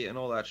way and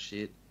all that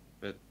shit.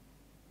 But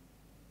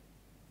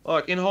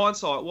like in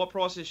hindsight, what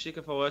price is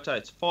Chica Fuerte?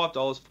 It's $5,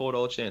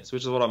 $4 chance,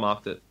 which is what I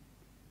marked it.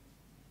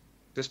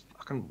 Just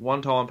fucking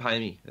one time pay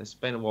me. It's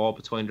been a while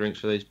between drinks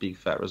for these big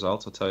fat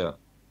results, I'll tell you.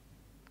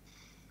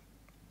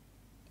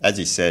 As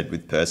you said,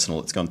 with personal,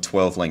 it's gone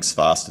 12 lengths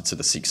faster to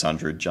the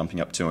 600, jumping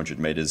up 200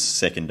 metres,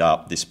 second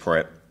up this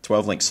prep.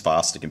 12 lengths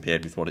faster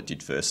compared with what it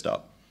did first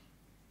up.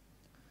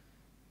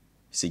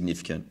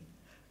 Significant.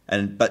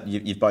 But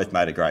you've both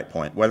made a great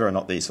point. Whether or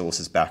not these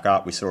horses back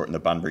up, we saw it in the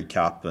Bunbury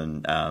Cup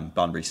and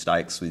Bunbury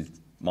Stakes with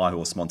my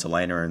horse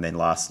Montalena and then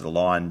last of the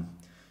line.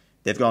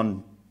 They've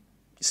gone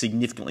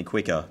significantly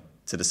quicker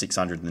to the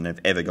 600 than they've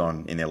ever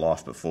gone in their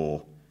life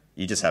before.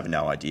 You just have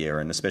no idea,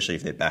 and especially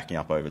if they're backing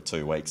up over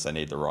 2 weeks, they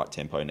need the right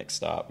tempo next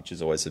start, which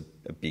is always a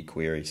big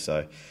query.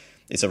 So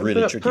it's a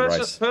really tricky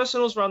race.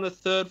 Personal's run the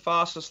third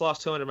fastest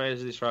last 200 metres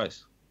of this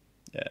race.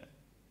 Yeah.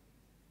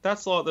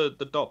 That's like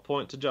the dot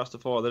point to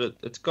justify that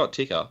it's got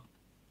ticker.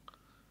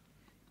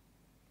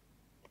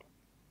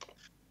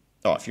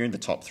 Oh, if you're in the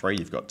top 3,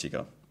 you've got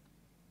ticker.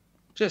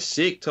 Just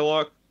sick to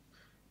like...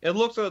 It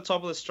looked at the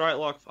top of the straight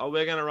like, oh,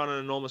 we're going to run an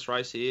enormous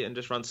race here and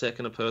just run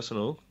second to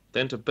personal.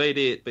 Then to beat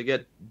it, but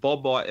get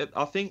bobbed by it.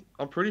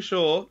 I'm pretty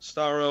sure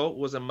Star Earl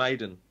was a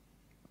maiden.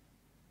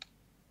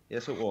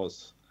 Yes, it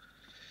was.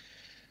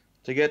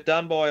 To get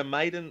done by a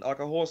maiden, like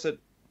a horse that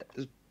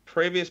his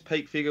previous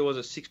peak figure was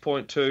a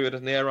 6.2, it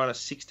has now run a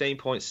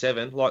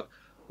 16.7. Like,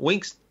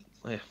 Winks,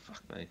 yeah,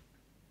 fuck me.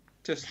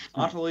 Just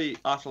utterly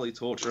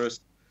torturous.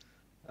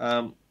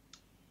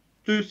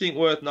 Do think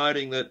worth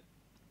noting that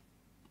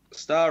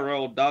Star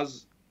Earl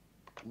does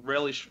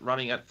relish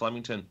running at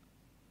Flemington.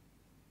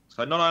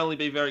 So not only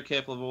be very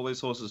careful of all these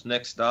horses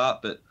next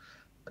start, but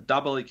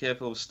doubly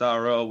careful of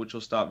Star Earl, which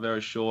will start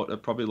very short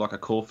at probably like a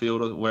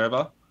Caulfield or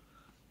wherever.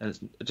 And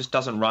it just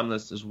doesn't run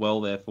this as well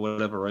there for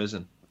whatever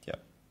reason. Yeah.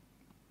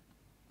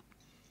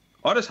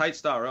 I just hate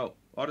Star Earl.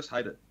 I just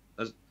hate it.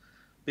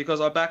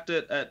 Because I backed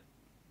it at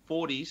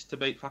 40s to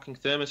beat fucking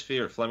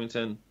Thermosphere at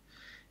Flemington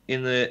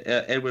in the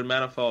Edward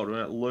Manifold when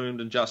it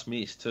loomed and just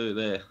missed too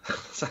there.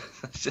 So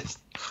it's just...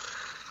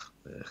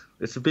 Yeah.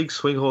 It's a big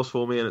swing horse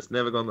for me and it's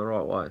never gone the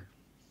right way.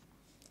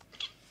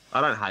 I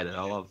don't hate it.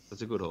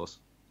 It's a good horse.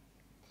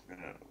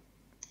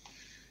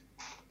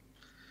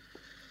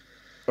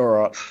 All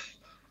right.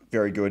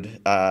 Very good.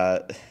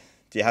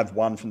 Do you have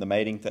one from the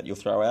meeting that you'll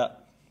throw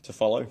out to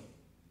follow?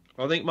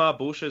 I think Mar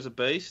Bush is a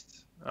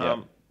beast.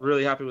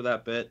 Really happy with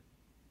that bet.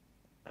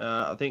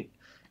 I think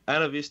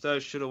Anavisto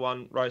should have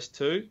won race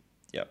 2.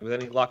 Yeah. With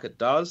any luck, it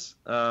does.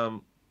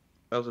 That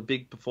was a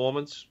big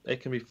performance.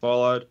 It can be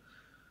followed.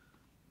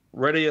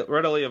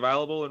 Readily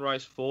available in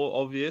race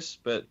 4, obvious,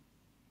 but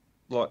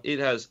like it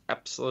has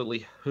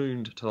absolutely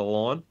hooned to the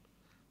line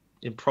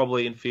in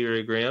probably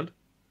inferior ground.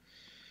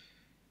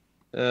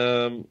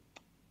 And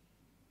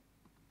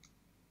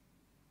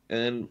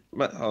I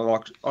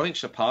think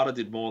Chapada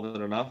did more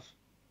than enough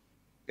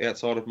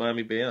outside of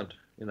Miami Bound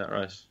in that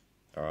race.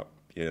 All right,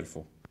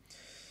 beautiful.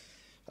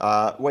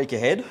 Week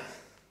ahead,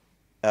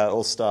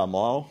 All-Star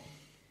Mile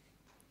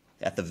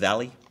at the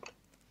Valley.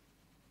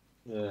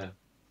 Yeah.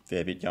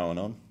 Fair bit going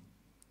on.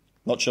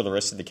 Not sure the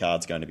rest of the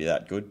card's going to be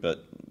that good,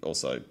 but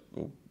also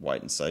we'll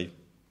wait and see.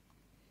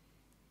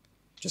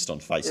 Just on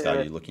face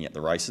value, looking at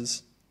the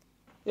races.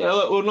 Yeah,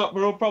 look,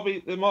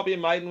 there might be a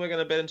maiden we're going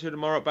to bet into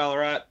tomorrow at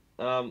Ballarat.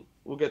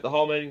 We'll get the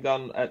whole meeting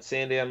done at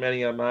Sandown,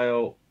 Manning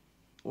O'Mail.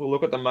 We'll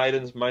look at the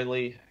maidens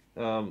mainly,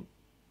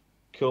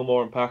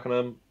 Kilmore and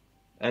Pakenham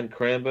and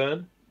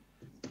Cranbourne.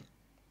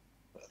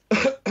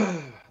 Don't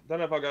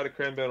know if I go to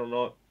Cranbourne or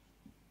not.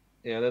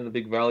 Yeah, then the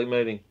big Valley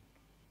meeting.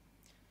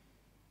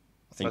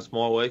 I think that's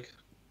my week.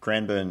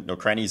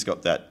 Cranny's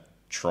got that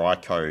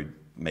tri-code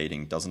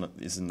meeting, doesn't it?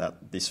 Isn't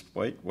that this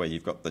week where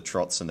you've got the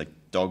trots and the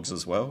dogs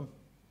as well?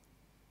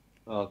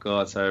 Oh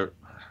God, so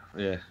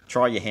yeah.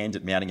 Try your hand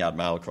at mounting yard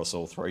mail across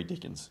all 3,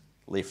 Dickens.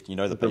 Lift, you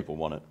know the people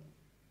want it.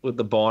 With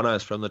the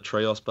binos from the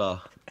Trios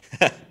bar.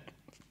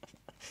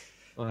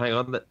 Oh, hang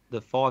on,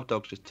 the 5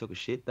 dogs just took a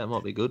shit. That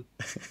might be good.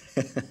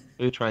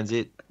 Who trains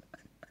it?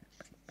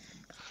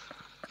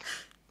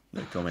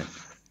 No comment.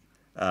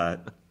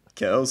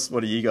 Kels,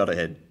 what do you got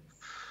ahead?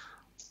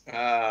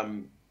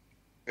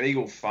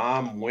 Eagle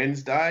Farm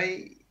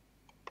Wednesday,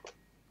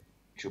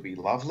 which will be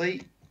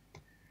lovely.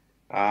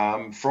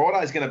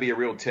 Friday's going to be a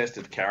real test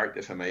of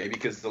character for me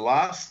because the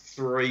last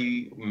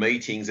 3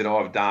 meetings that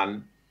I've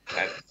done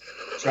at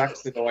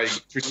tracks that I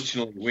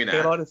traditionally win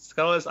at. Can I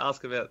just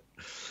ask about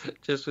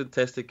just with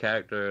tested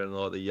character and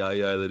like the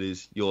yo-yo that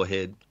is your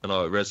head, and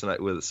I resonate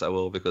with it so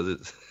well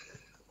because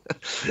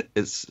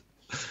it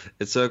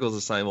circles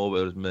the same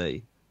orbit as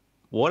me.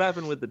 What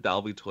happened with the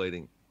Dalby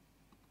tweeting?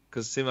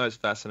 Because Simo's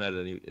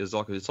fascinated, and it's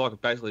like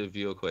basically a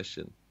viewer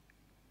question.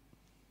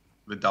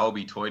 The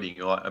Dalby tweeting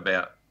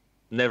about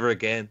never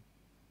again.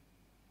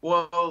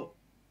 Well,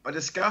 I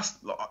discussed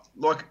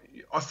like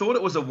I thought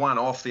it was a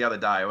one-off the other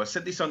day. I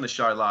said this on the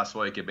show last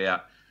week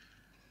about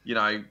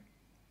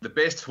the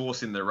best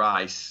horse in the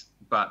race,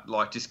 but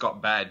like just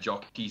got bad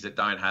jockeys that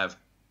don't have,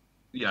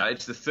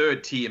 it's the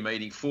fourth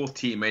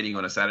tier meeting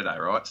on a Saturday,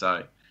 right?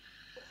 So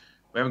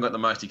we haven't got the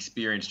most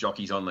experienced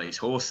jockeys on these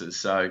horses.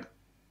 So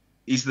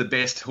is the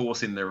best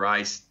horse in the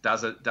race,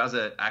 does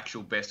an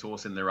actual best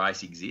horse in the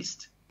race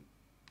exist?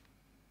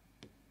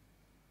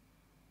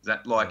 Is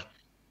that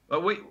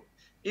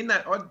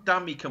I'd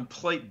done me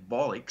complete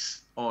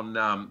bollocks on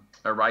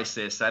a race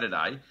there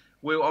Saturday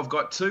where I've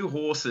got two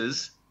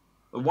horses.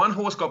 One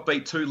horse got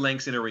beat 2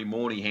 lengths in a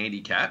Remorny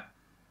handicap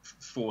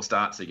 4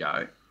 starts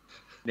ago,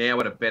 now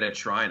at a better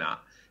trainer.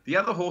 The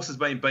other horse has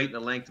been beaten a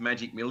length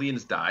Magic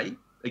Millions Day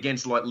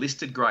against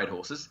listed grade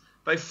horses.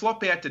 They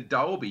flop out to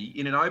Dolby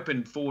in an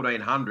open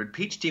 1400,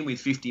 pitched in with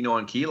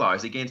 59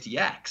 kilos against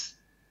Yaks,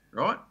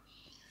 right?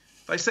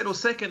 They settle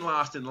second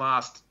last and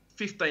last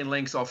 15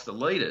 lengths off the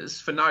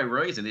leaders for no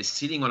reason. They're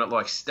sitting on it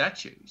like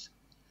statues.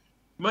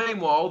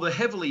 Meanwhile, the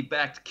heavily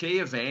backed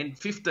Kia van,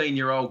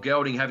 15-year-old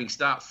gelding having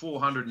start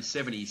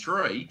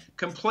 473,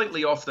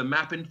 completely off the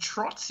map and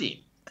trots in.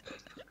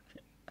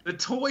 The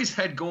toys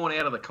had gone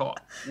out of the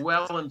cot,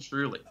 well and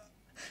truly.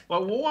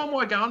 Why am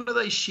I going to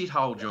these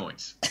shithole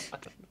joints? I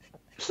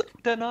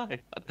don't know.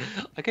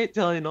 I keep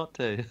telling you not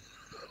to.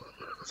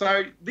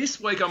 So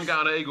this week I'm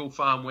going to Eagle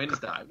Farm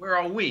Wednesday, where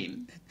I'll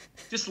win,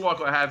 just like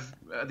I have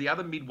the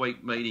other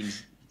midweek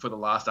meetings for the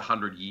last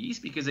 100 years,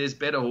 because there's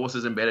better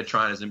horses and better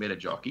trainers and better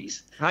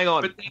jockeys. Hang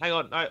on.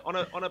 No,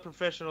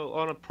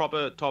 on a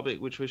proper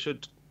topic, which we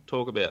should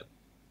talk about.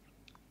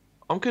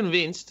 I'm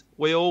convinced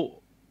we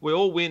all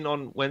win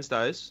on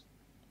Wednesdays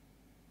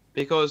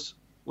because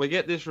we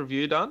get this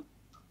review done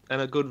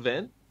and a good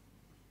vent,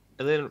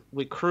 and then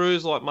we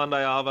cruise like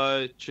Monday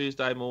Arvo,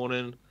 Tuesday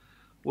morning,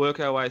 work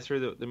our way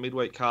through the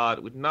midweek card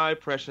with no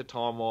pressure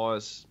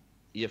time-wise.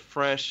 You're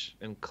fresh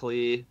and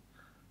clear,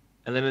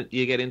 and then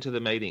you get into the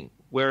meeting.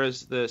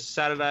 Whereas the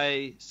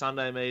Saturday,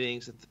 Sunday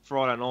meetings,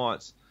 Friday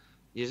nights,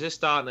 you're just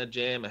starting to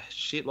jam a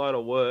shitload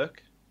of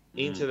work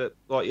into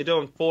you're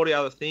doing 40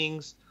 other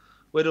things.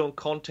 We're doing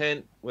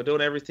content. We're doing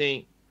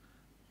everything.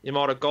 You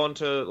might have gone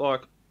to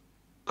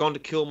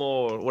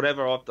Kilmore or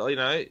whatever.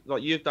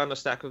 You've done a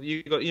stack of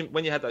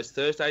when you had those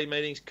Thursday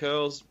meetings,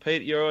 Curls.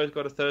 Pete, you always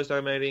got a Thursday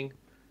meeting.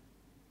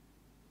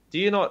 Do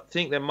you not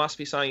think there must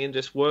be something in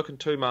just working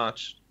too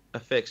much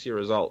affects your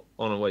result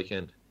on a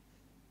weekend?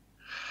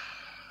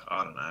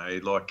 I don't know.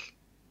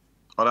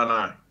 I don't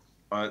know.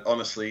 I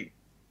honestly,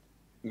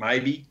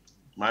 maybe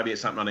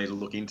it's something I need to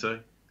look into.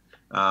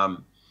 I've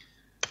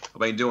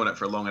been doing it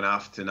for long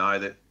enough to know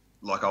that,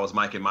 I was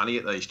making money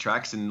at these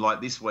tracks, and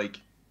this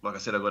week, like I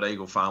said, I've got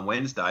Eagle Farm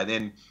Wednesday.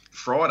 Then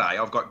Friday,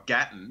 I've got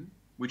Gatton,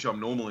 which I'm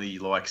normally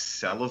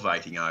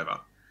salivating over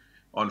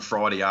on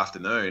Friday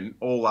afternoon,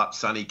 all up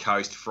Sunny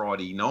Coast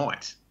Friday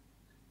night,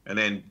 and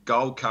then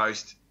Gold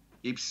Coast,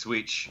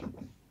 Ipswich,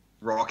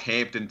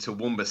 Rockhampton,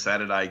 Toowoomba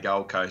Saturday,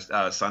 Gold Coast,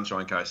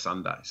 Sunshine Coast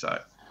Sunday. So,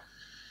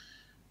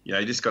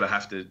 you just got to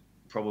have to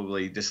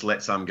probably just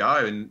let some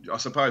go. And I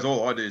suppose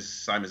all I do is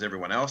the same as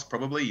everyone else.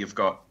 Probably you've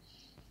got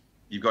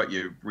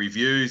your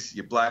reviews,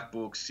 your black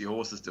books, your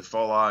horses to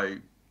follow.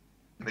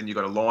 Then you've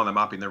got to line them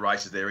up in the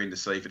races they're in to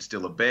see if it's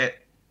still a bet.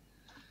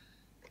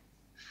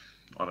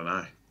 I don't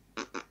know.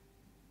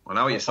 I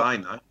know what you're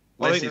saying though.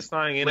 I think you're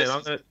saying in it.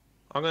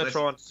 I'm going to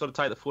try and sort of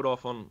take the foot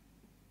off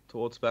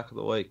towards the back of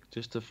the week,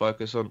 just to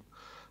focus on.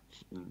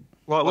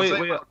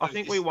 I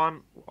think we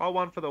won. I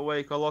won for the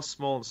week. I lost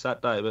small on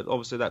Saturday, but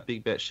obviously that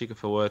big bet Shika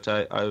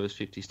Fuerte over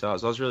 50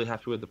 stars. I was really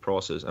happy with the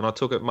prices, and I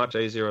took it much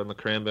easier on the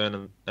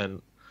Cranbourne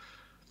and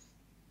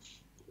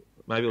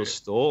maybe it was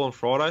Stall on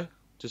Friday.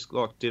 Just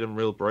did them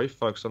real brief,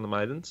 focused on the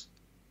maidens,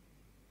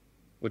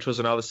 which was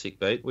another sick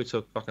beat. We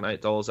took fucking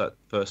 $8 that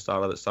first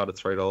starter that started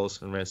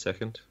 $3 and ran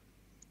second.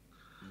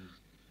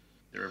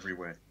 They're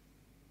everywhere.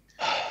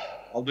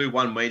 I'll do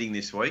one meeting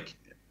this week.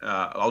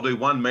 I'll do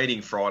one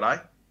meeting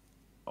Friday.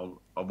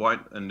 I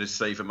won't, and just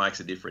see if it makes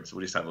a difference.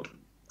 We'll just have a look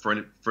for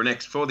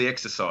the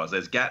exercise.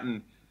 There's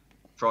Gatton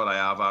Friday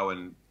Arvo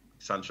and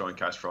Sunshine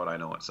Coast Friday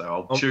night.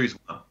 So I'll choose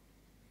one.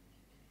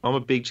 I'm a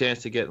big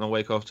chance to get in a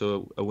week off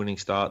to a winning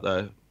start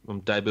though.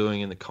 I'm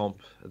debuting in the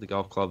comp at the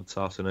golf club this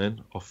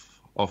afternoon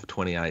off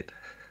 28.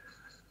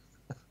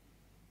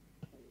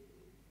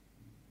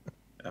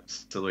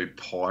 Absolute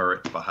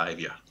pirate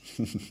behaviour.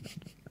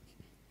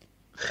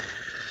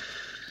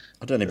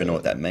 I don't even know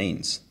what that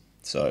means.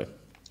 So,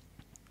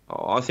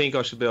 I think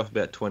I should be off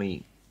about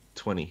 20.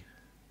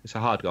 It's a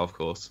hard golf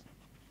course,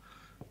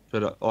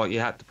 but you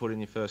have to put in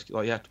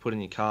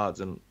your cards,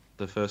 and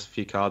the first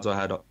few cards I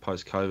had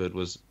post COVID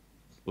was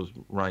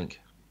rank.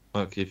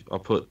 If I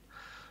put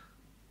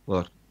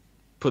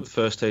the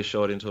first tee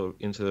shot into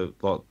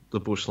the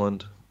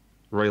bushland,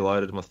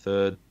 reloaded my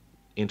third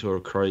into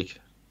a creek.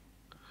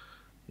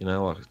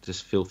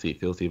 Just filthy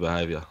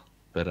behaviour.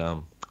 But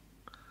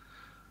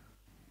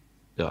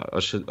yeah, I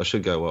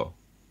should go well.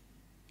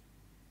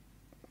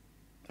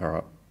 All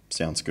right,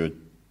 sounds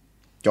good.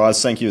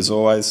 Guys, thank you as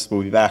always.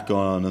 We'll be back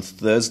on a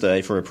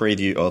Thursday for a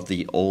preview of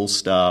the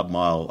All-Star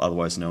Mile,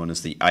 otherwise known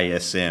as the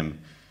ASM,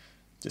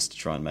 just to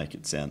try and make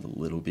it sound a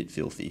little bit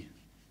filthy.